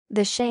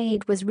The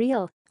shade was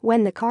real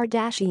when the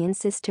Kardashian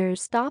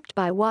sisters stopped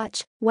by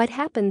Watch What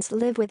Happens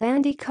Live with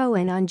Andy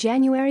Cohen on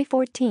January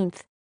 14.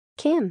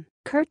 Kim,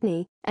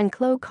 Kourtney, and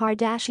Khloe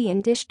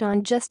Kardashian dished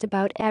on just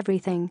about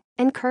everything,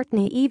 and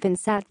Kourtney even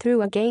sat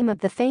through a game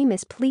of the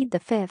famous Plead the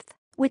Fifth,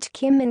 which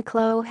Kim and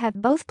Khloe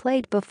have both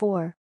played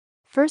before.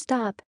 First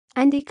up,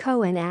 Andy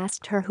Cohen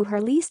asked her who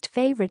her least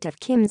favorite of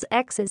Kim's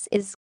exes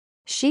is.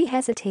 She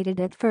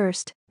hesitated at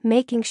first,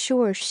 making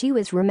sure she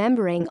was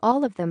remembering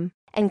all of them,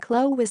 and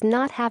Khloe was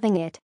not having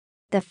it.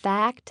 "The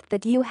fact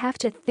that you have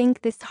to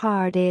think this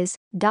hard is,"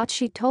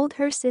 she told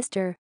her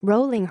sister,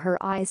 rolling her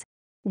eyes.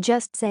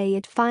 "Just say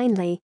it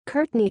finally,"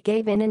 Kourtney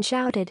gave in and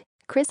shouted,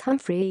 "Kris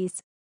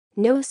Humphries."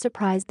 No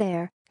surprise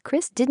there,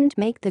 Kris didn't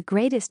make the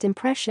greatest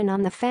impression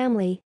on the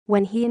family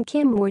when he and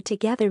Kim were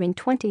together in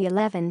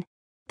 2011.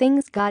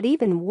 Things got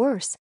even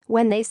worse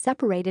when they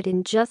separated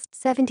in just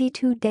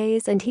 72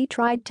 days and he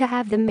tried to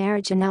have the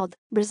marriage annulled,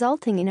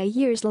 resulting in a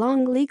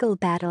years-long legal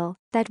battle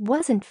that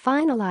wasn't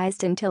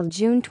finalized until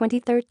June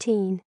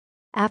 2013.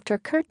 After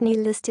Kourtney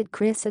listed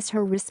Kris as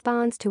her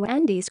response to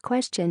Andy's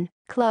question,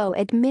 Khloe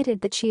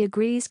admitted that she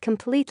agrees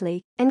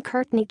completely, and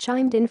Kourtney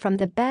chimed in from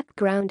the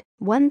background.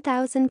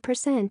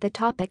 1000%. The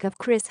topic of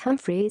Kris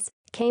Humphries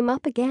came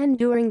up again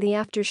during the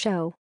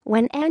after-show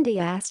when Andy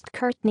asked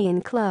Kourtney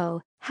and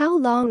Khloe how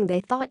long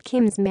they thought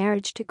Kim's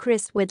marriage to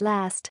Kris would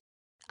last.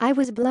 "I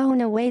was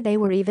blown away they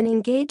were even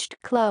engaged,"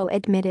 Khloe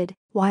admitted,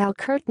 while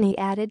Kourtney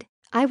added,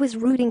 "I was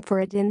rooting for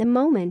it in the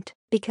moment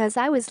because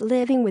I was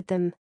living with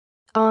them."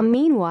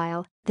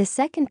 Meanwhile, the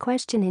second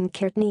question in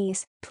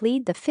Kourtney's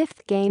Plead the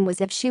Fifth game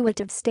was if she would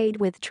have stayed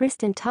with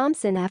Tristan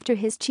Thompson after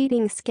his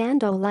cheating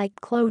scandal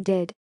like Khloe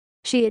did.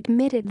 She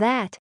admitted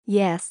that,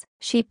 yes,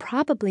 she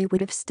probably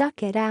would have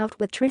stuck it out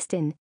with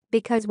Tristan,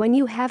 because when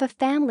you have a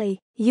family,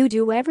 you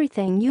do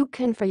everything you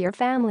can for your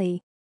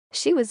family.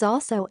 She was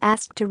also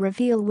asked to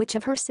reveal which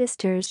of her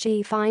sisters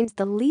she finds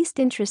the least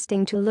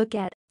interesting to look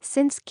at,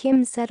 since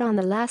Kim said on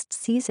the last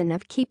season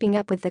of Keeping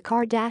Up with the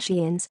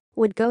Kardashians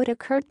would go to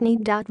Kourtney.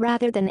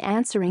 Rather than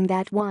answering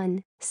that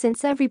one,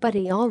 since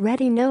everybody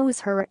already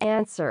knows her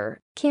answer,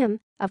 Kim,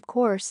 of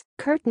course,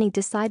 Kourtney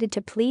decided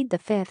to plead the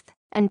fifth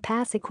and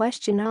pass a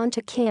question on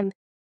to Kim.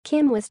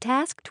 Kim was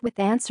tasked with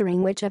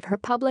answering which of her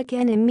public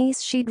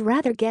enemies she'd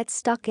rather get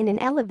stuck in an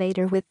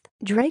elevator with,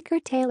 Drake or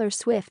Taylor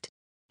Swift.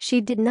 She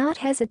did not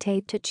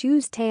hesitate to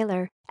choose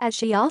Taylor, as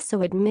she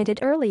also admitted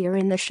earlier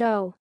in the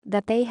show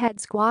that they had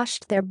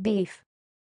squashed their beef.